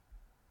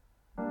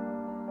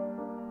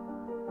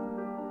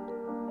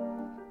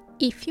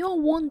If you're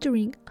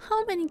wondering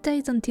how many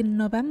days until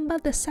November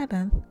the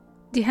 7th,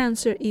 the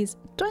answer is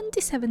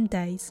 27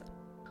 days.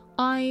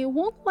 I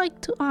would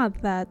like to add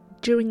that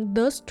during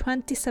those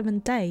 27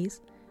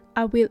 days,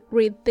 I will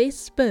read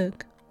this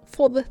book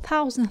for the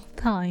 1000th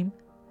time,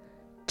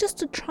 just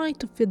to try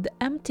to fill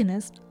the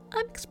emptiness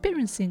I'm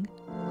experiencing.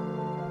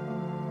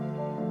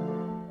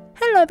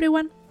 Hello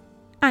everyone,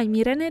 I'm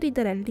Irene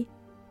Riderelli,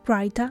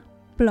 writer,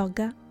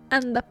 blogger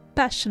and a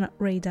passionate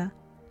reader,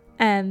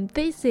 and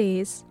this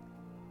is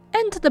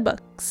Into the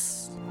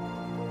Books.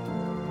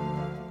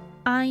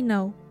 I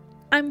know,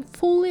 I'm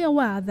fully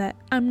aware that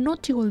I'm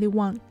not the only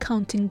one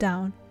counting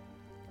down,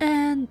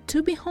 and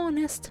to be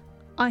honest,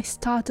 I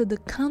started the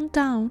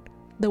countdown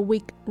the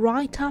week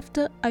right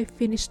after I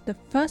finished the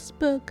first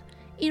book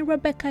in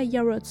Rebecca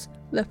Yarros'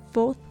 The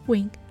Fourth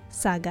Wing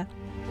saga.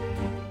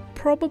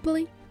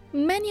 Probably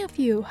many of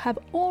you have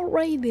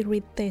already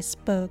read this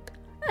book,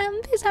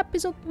 and this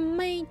episode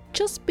may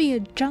just be a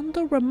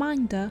gentle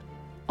reminder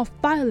of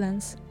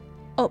violence.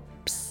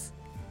 Oops,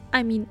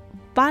 I mean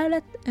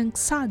violent and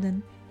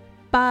sudden.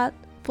 But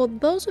for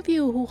those of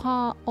you who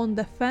are on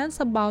the fence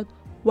about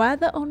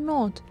whether or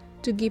not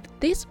to give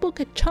this book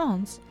a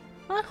chance,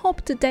 I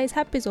hope today's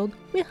episode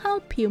will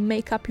help you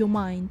make up your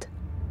mind.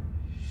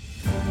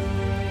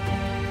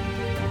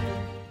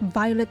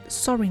 Violet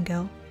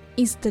Sorrengail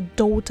is the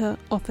daughter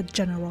of a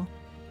general,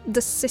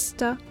 the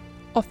sister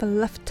of a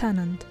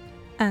lieutenant,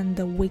 and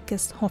the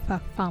weakest of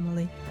her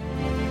family.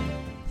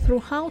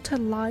 Throughout her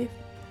life,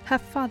 her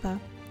father,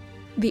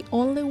 the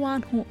only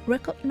one who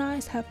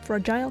recognized her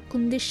fragile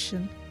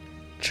condition,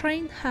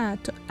 trained her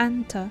to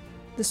enter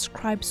the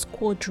scribe's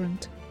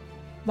quadrant,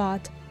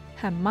 but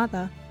her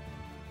mother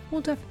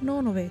would have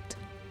known of it,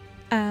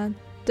 and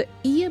the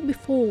year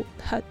before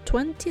her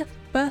 20th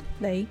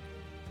birthday,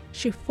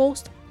 she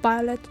forced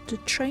Violet to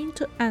train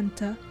to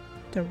enter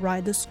the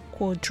Rider's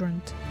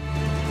Quadrant.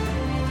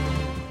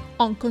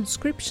 On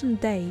conscription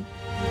day,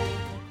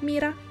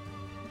 Mira,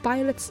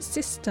 Violet's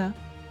sister,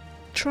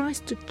 tries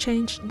to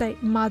change their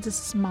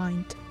mother's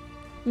mind.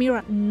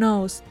 Mira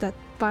knows that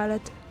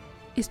Violet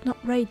is not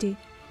ready,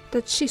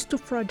 that she's too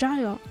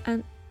fragile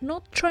and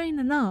not trained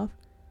enough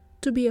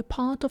to be a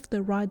part of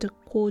the Rider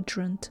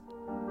Quadrant.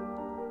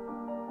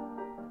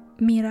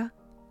 Mira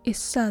is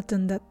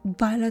certain that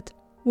Violet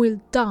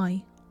will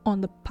die on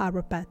the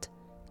parapet,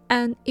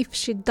 and if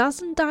she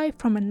doesn't die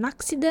from an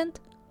accident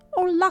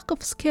or lack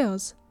of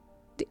skills,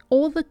 the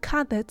other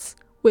cadets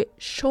will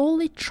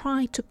surely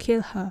try to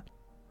kill her.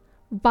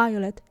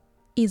 Violet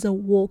is a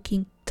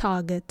walking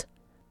target,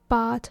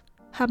 but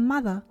her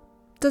mother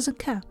doesn't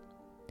care,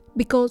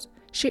 because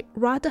she'd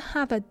rather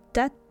have a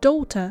dead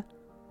daughter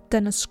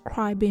than a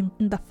scribe in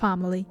the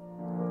family.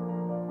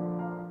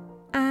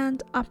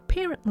 And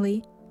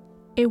apparently,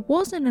 it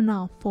wasn't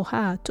enough for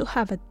her to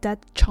have a dead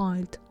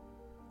child.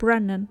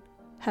 Brennan,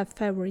 her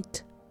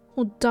favorite,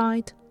 who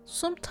died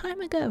some time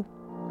ago.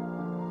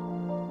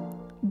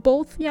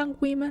 Both young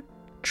women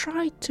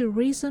tried to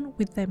reason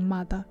with their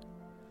mother,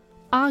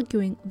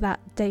 arguing that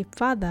their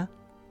father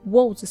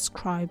was a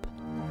scribe,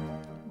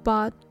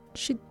 but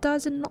she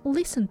does not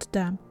listen to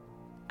them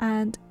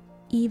and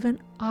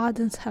even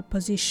hardens her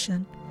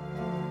position.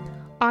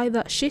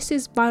 Either she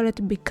sees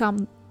Violet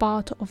become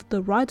part of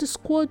the Rider's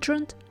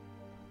Quadrant,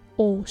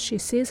 or she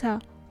sees her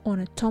on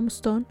a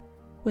tombstone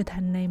with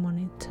her name on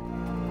it.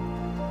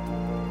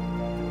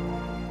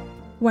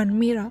 When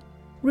Mira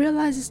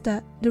realizes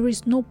that there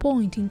is no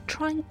point in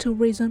trying to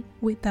reason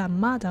with her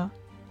mother,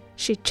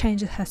 she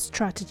changes her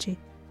strategy.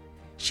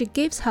 She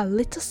gives her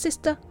little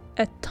sister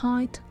a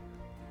tight,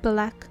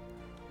 black,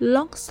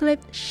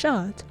 long-sleeved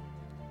shirt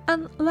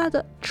and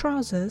leather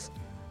trousers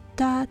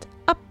that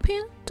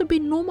appear to be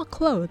normal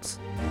clothes,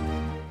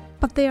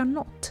 but they are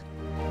not.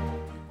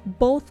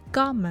 Both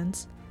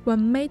garments were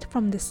made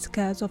from the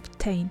scales of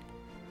Tain,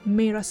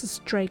 Mira's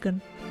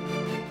dragon.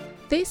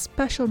 This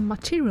special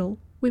material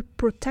will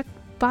protect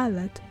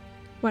Violet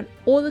when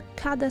other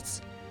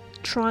cadets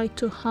try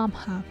to harm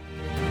her.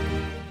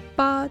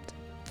 But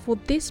for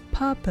this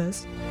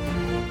purpose,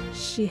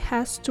 she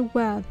has to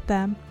wear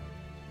them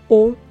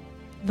all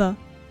the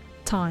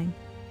time,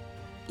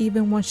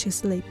 even when she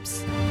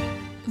sleeps.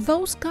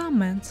 Those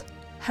garments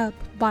help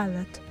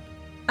Violet,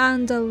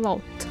 and a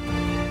lot.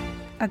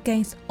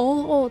 Against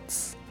all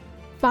odds,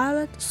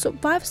 Violet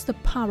survives the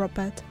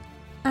parapet,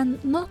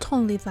 and not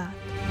only that.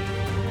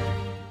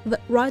 The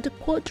Rider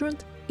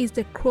Quadrant is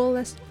the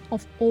cruelest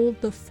of all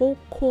the 4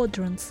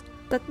 quadrants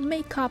that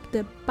make up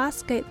the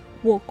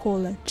Basketball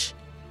College.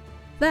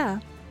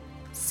 There,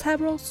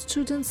 several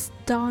students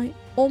die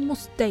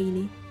almost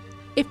daily,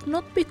 if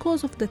not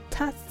because of the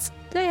tests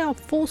they are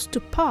forced to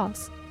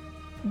pass,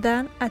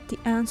 then at the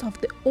hands of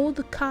the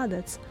older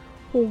cadets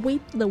who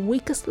whip the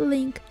weakest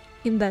link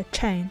in their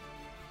chain.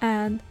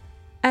 And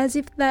as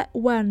if that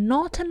were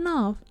not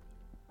enough,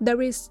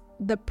 there is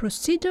the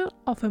procedure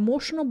of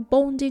emotional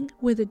bonding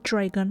with a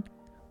dragon,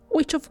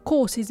 which of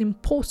course is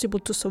impossible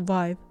to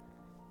survive.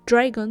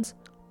 Dragons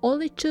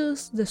only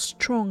choose the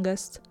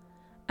strongest,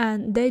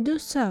 and they do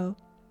so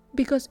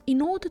because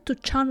in order to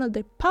channel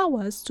their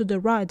powers to the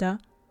rider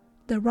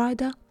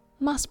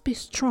must be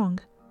strong,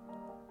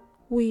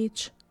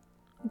 which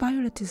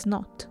Violet is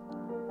not.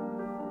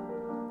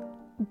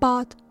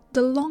 But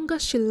the longer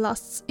she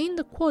lasts in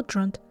the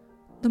quadrant,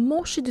 the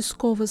more she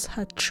discovers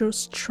her true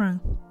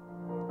strength.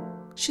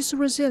 She's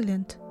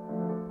resilient.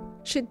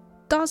 She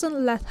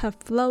doesn't let her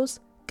flaws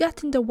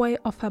get in the way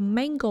of her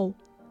main goal,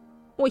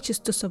 which is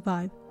to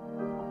survive.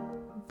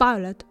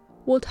 Violet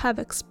would have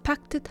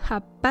expected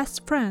her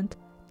best friend,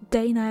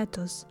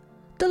 Yarros,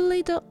 the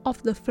leader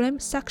of the flame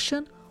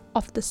section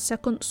of the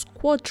second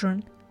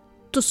squadron,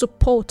 to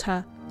support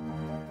her.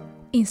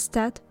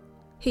 Instead,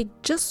 he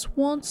just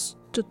wants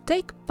to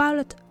take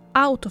Violet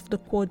out of the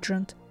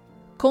quadrant,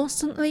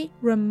 constantly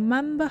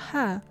remember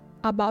her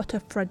about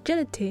her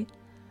fragility,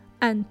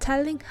 and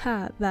telling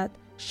her that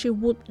she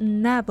would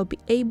never be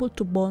able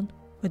to bond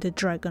with the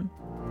dragon.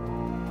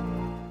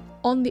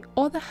 On the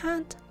other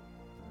hand,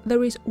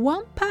 there is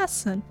one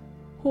person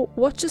who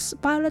watches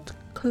Violet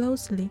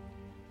closely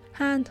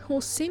and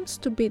who seems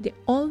to be the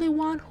only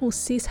one who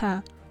sees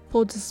her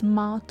for the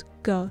smart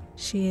girl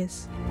she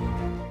is.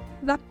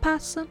 That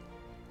person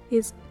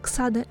is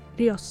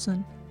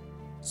Yarros,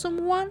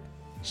 someone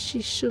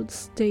she should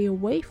stay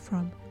away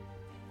from.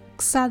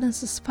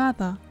 Xaden's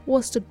father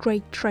was the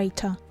great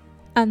traitor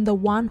and the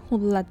one who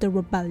led the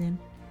rebellion.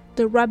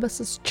 The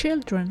rebels'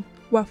 children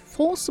were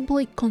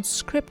forcibly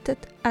conscripted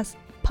as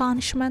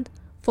punishment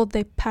for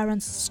their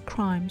parents'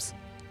 crimes,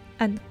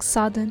 and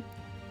Xaden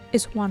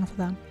is one of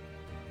them.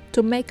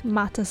 To make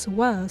matters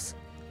worse,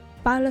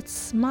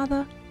 Violet's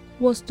mother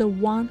was the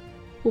one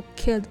who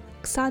killed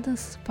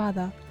Xaden's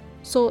father,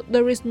 so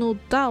there is no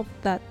doubt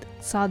that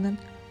Xaden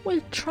will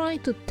try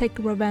to take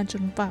revenge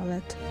on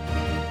Violet.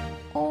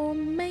 Or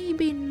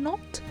maybe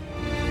not.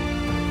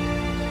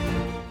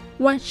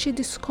 When she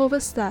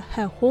discovers that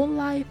her whole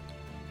life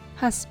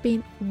has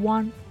been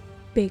one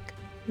big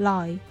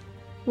lie,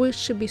 will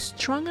she be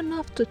strong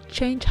enough to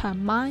change her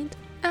mind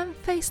and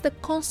face the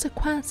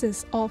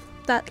consequences of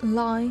that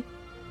lie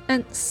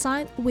and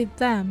side with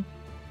them?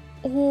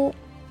 Or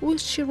will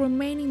she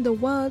remain in the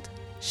world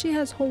she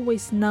has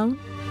always known?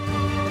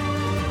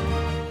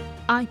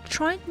 I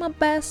tried my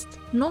best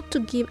not to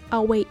give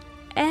away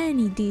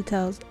any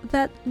details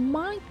that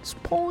might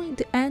spoil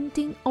the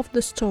ending of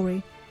the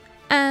story,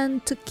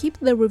 and to keep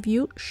the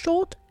review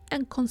short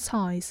and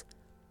concise,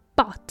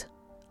 but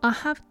I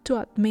have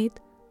to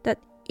admit that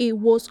it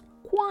was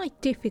quite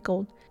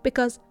difficult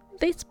because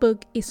this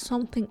book is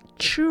something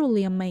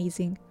truly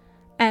amazing,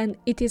 and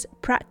it is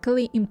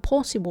practically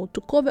impossible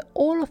to cover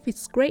all of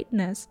its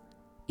greatness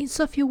in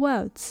so few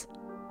words.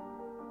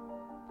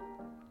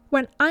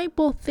 When I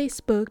bought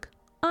this book,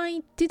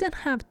 I didn't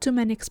have too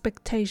many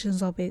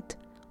expectations of it,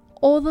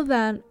 other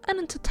than an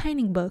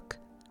entertaining book.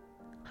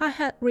 I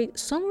had read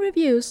some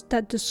reviews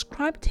that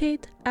described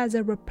it as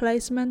a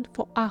replacement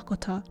for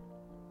ACOTAR,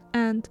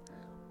 and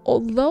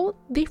although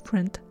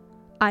different,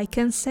 I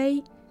can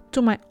say,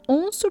 to my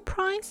own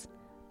surprise,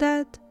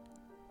 that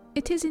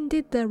it is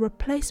indeed the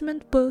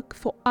replacement book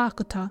for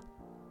ACOTAR.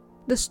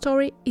 The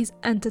story is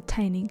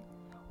entertaining,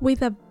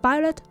 with a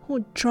Violet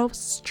who draws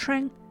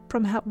strength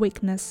from her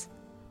weakness,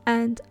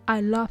 and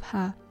I love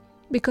her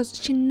because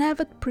she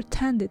never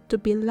pretended to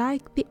be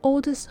like the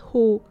others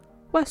who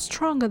were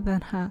stronger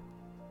than her.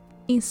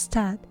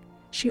 Instead,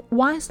 she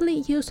wisely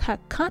used her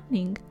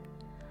cunning,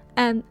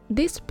 and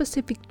this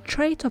specific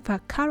trait of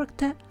her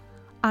character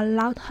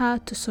allowed her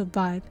to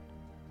survive.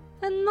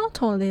 And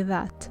not only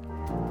that,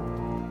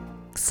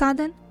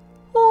 Xaden,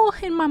 who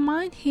in my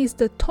mind he is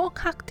the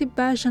talk-active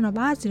version of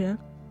Azriel,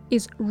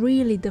 is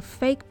really the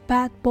fake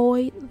bad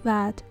boy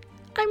that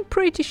I'm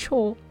pretty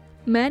sure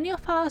many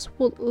of us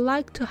would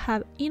like to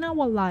have in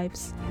our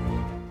lives.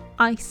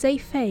 I say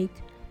fake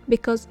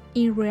because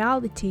in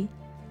reality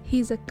he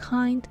is a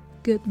kind,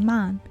 good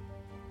man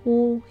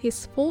who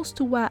is forced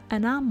to wear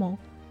an armor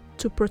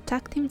to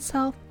protect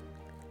himself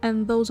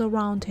and those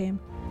around him.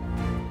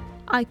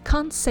 I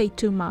can't say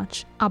too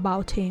much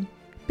about him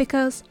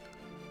because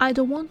I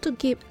don't want to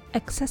give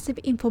excessive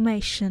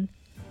information,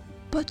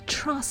 but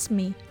trust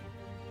me,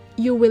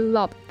 you will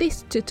love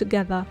these two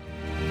together.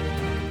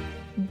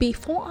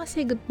 Before I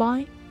say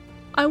goodbye,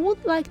 I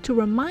would like to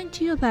remind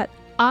you that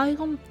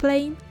Iron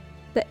Flame,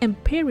 the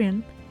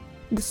Empyrean,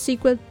 the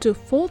sequel to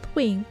Fourth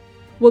Wing,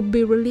 will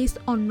be released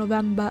on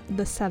November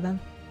the 7th,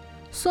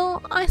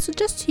 so I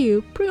suggest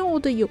you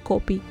pre-order your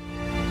copy.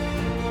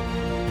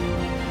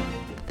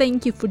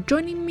 Thank you for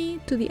joining me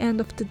to the end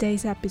of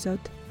today's episode.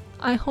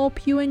 I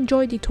hope you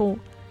enjoyed it all,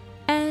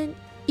 and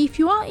if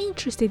you are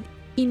interested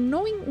in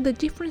knowing the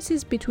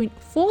differences between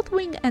Fourth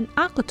Wing and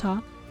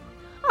ACOTAR,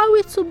 I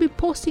will soon be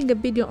posting a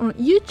video on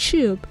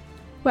YouTube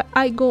where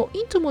I go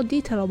into more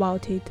detail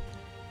about it.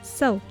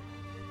 So,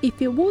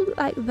 if you would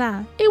like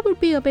that, it will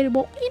be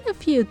available in a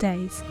few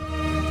days.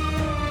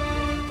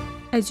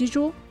 As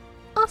usual,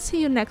 I'll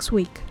see you next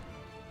week.